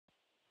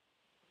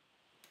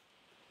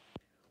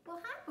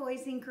Well, hi,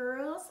 boys and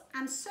girls.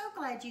 I'm so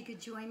glad you could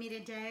join me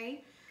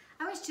today.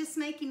 I was just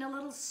making a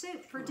little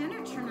soup for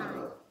dinner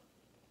tonight.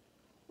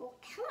 Well,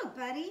 hello,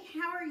 buddy.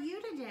 How are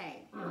you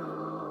today?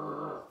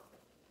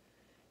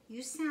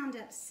 You sound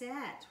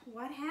upset.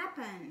 What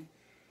happened?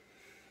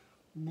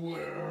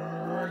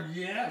 Well,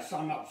 yes,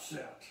 I'm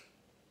upset.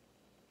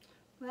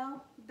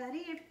 Well,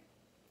 buddy,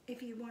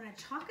 if you want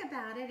to talk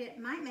about it, it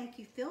might make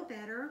you feel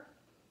better.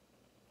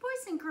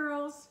 Boys and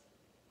girls,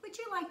 would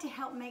you like to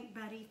help make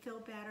Buddy feel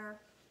better?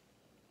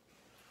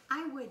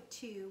 I would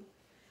too.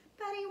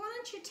 Buddy, why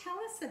don't you tell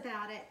us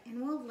about it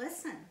and we'll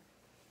listen.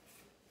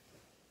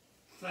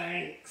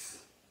 Thanks.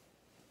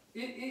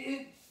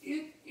 It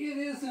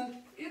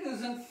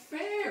isn't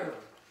fair.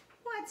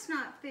 What's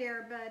not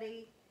fair,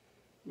 Buddy?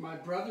 My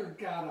brother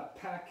got a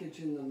package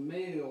in the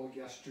mail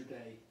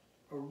yesterday.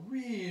 A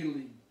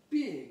really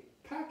big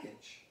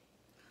package.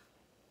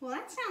 Well,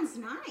 that sounds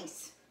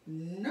nice.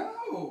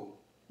 No,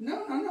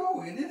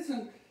 it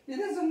isn't. It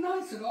isn't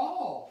nice at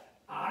all.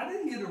 I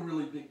didn't get a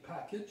really big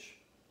package.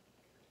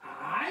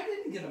 I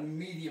didn't get a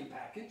medium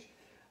package.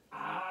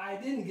 I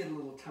didn't get a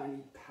little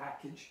tiny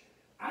package.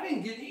 I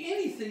didn't get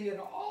anything at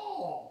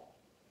all.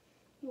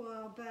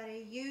 Well,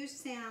 Buddy, you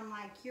sound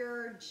like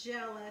you're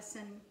jealous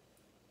and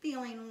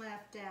feeling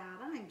left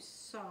out. I'm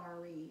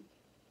sorry.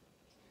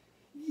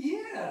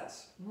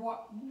 Yes.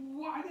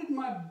 Why did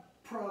my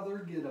brother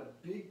get a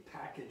big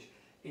package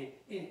and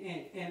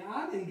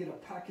I didn't get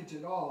a package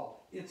at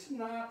all? It's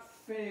not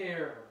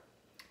fair.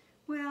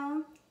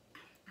 Well,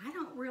 I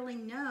don't really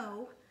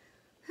know.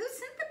 Who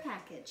sent the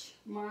package?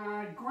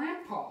 My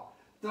grandpa.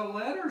 The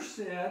letter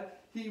said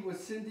he was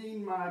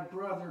sending my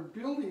brother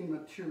building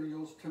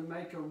materials to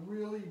make a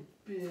really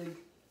big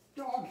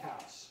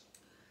doghouse.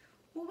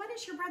 Well, what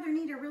does your brother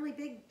need a really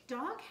big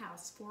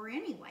doghouse for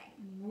anyway?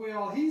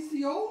 Well, he's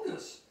the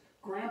oldest.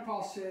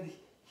 Grandpa said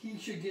he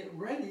should get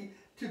ready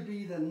to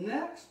be the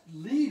next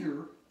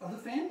leader of the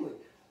family.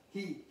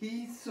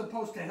 He's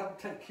supposed to help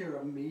take care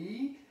of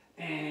me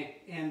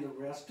and the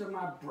rest of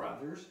my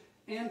brothers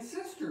and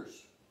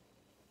sisters.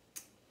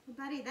 Well,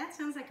 Buddy, that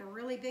sounds like a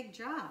really big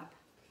job.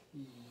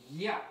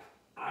 Yep,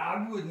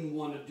 I wouldn't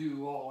want to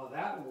do all of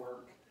that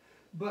work.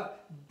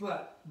 But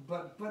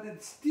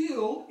it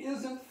still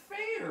isn't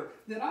fair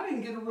that I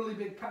didn't get a really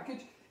big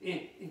package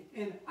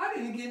and I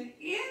didn't get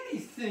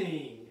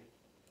anything.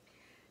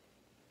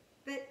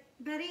 But,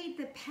 Buddy,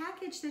 the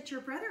package that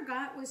your brother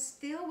got was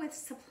filled with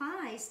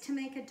supplies to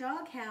make a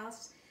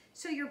doghouse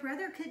so your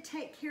brother could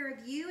take care of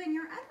you and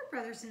your other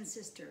brothers and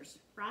sisters,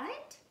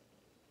 right?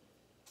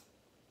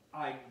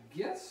 I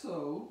guess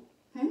so.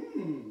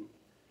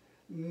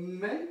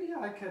 Maybe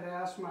I could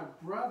ask my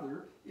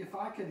brother if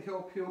I could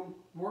help him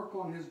work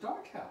on his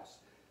doghouse.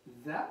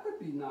 That would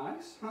be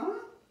nice, huh?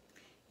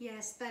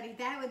 Yes, Buddy,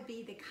 that would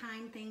be the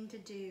kind thing to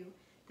do.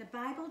 The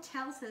Bible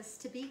tells us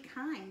to be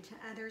kind to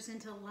others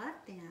and to love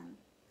them.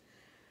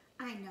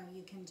 I know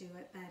you can do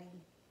it,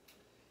 Buddy.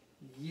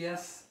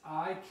 Yes,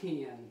 I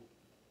can.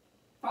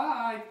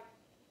 Bye.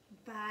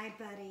 Bye,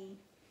 Buddy.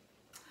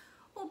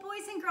 Well,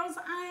 boys and girls,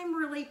 I'm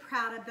really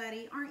proud of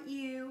Buddy, aren't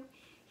you?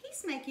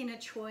 He's making a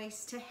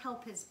choice to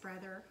help his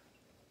brother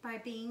by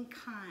being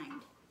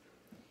kind.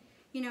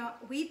 You know,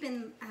 we've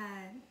been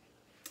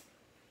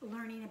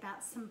learning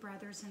about some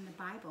brothers in the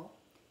Bible.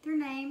 Their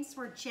names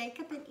were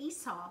Jacob and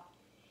Esau.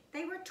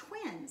 They were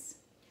twins.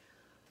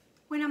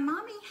 When a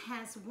mommy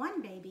has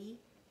one baby,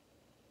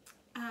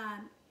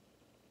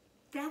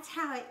 that's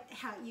how it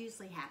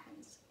usually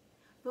happens.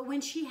 But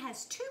when she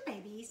has two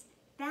babies,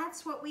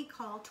 that's what we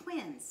call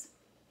twins.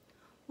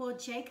 Well,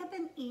 Jacob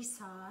and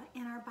Esau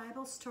in our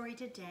Bible story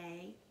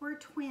today were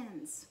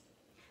twins,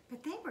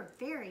 but they were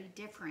very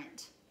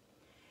different.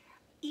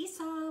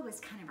 Esau was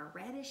kind of a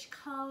reddish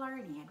color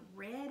and he had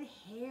red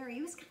hair.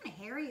 He was kind of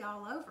hairy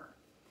all over.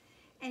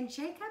 And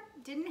Jacob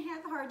didn't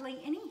have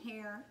hardly any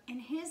hair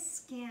and his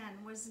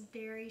skin was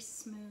very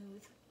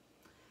smooth.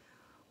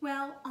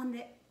 Well, on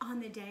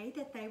the day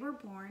that they were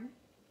born,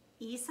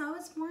 Esau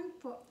was born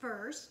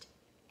first,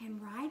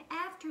 and right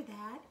after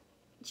that,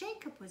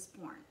 Jacob was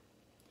born.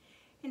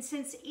 And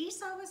since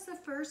Esau was the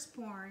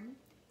firstborn,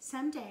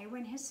 someday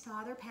when his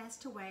father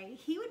passed away,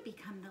 he would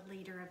become the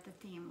leader of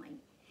the family.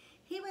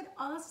 He would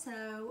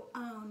also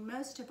own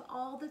most of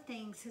all the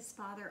things his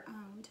father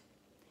owned.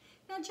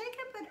 Now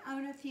Jacob would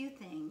own a few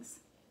things,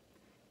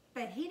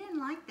 but he didn't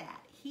like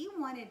that. He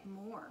wanted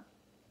more.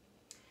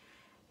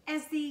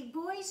 As the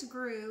boys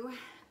grew,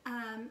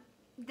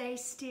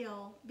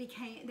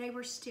 they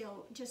were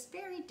still just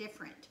very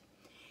different.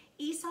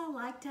 Esau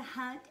liked to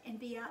hunt and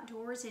be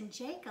outdoors, and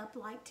Jacob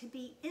liked to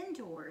be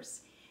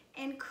indoors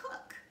and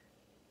cook.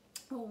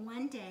 Well,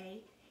 one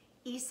day,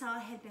 Esau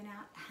had been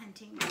out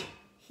hunting.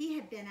 He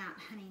had been out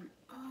hunting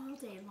all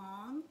day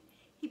long.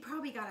 He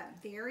probably got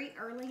up very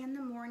early in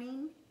the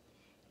morning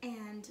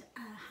and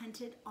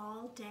hunted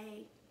all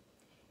day.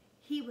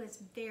 He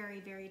was very,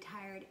 very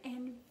tired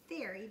and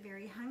very,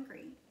 very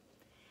hungry.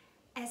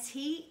 As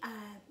he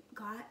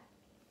got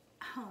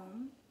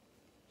home,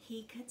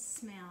 he could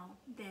smell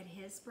that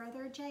his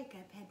brother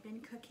Jacob had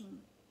been cooking.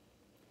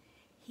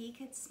 he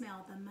could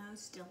smell the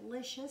most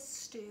delicious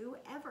stew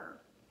ever.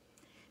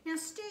 Now,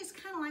 stew's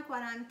kind of like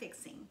what I'm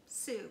fixing,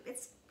 soup.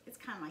 It's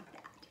kind of like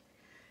that.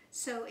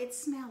 So it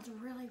smelled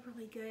really,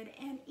 really good,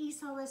 and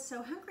Esau was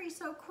so hungry,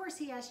 so of course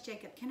he asked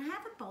Jacob, can I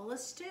have a bowl of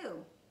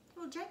stew?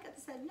 Well, Jacob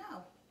said,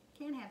 no,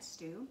 can't have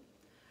stew.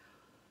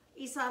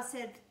 Esau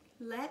said,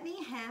 let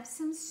me have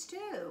some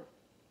stew.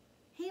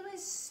 He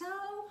was so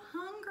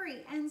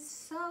hungry and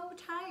so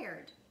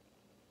tired.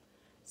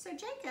 So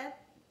Jacob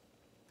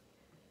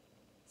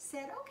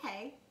said,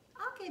 okay,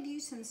 I'll give you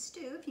some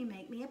stew if you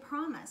make me a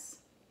promise.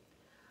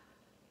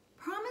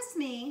 Promise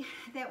me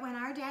that when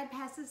our dad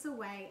passes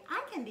away,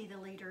 I can be the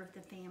leader of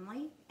the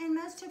family and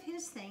most of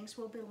his things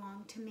will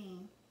belong to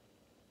me.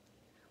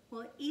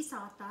 Well,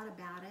 Esau thought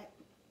about it.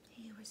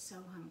 He was so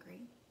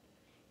hungry.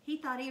 He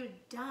thought he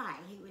would die.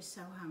 He was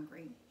so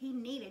hungry. He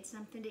needed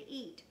something to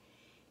eat.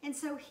 And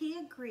so he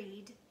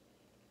agreed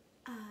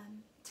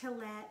to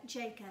let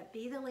Jacob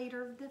be the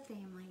leader of the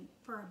family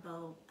for a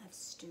bowl of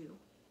stew.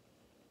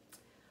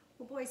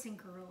 Well, boys and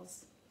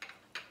girls,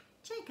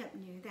 Jacob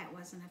knew that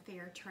wasn't a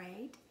fair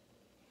trade.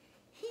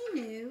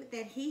 He knew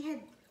that he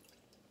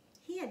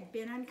had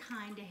been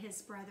unkind to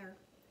his brother,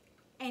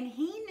 and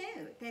he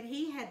knew that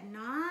he had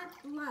not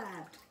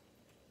loved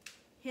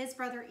his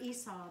brother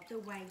Esau the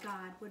way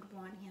God would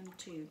want him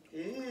to.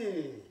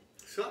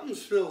 Something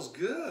smells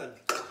good.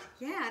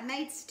 Yeah, I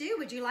made stew.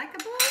 Would you like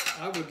a bowl?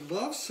 I would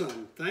love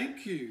some.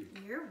 Thank you.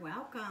 You're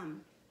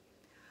welcome.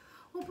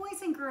 Well,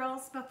 boys and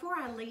girls, before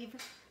I leave,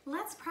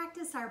 let's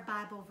practice our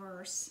Bible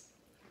verse.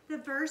 The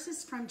verse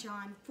is from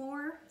John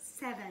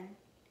 4:7.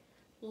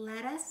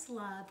 Let us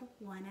love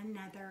one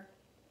another.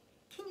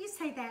 Can you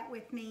say that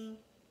with me?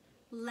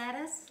 Let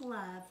us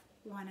love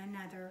one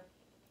another.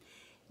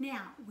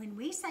 Now, when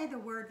we say the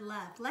word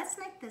love, let's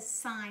make the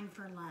sign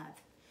for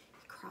love.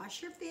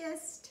 Cross your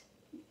fist,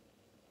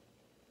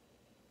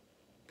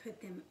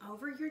 put them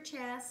over your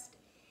chest,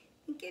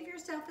 and give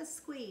yourself a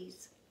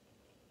squeeze.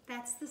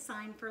 That's the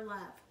sign for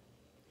love.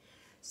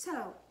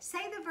 So,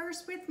 say the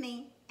verse with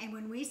me, and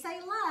when we say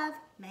love,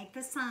 make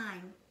the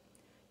sign.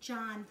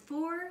 John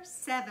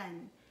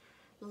 4:7.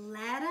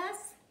 Let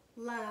us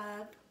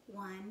love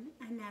one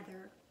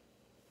another.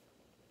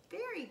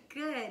 Very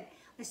good.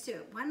 Let's do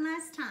it one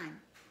last time.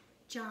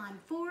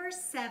 John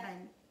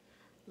 4:7.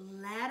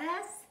 Let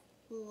us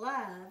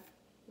love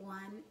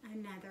one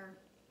another.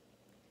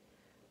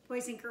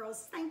 Boys and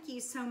girls, thank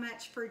you so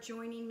much for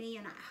joining me,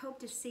 and I hope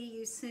to see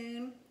you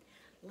soon.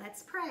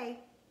 Let's pray.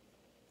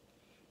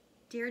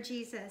 Dear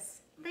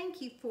Jesus,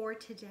 thank you for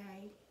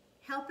today.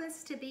 Help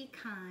us to be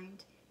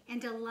kind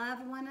and to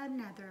love one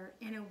another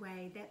in a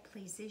way that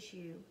pleases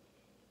you.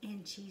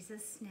 In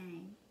Jesus'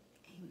 name,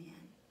 amen.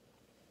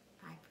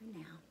 Bye for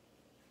now.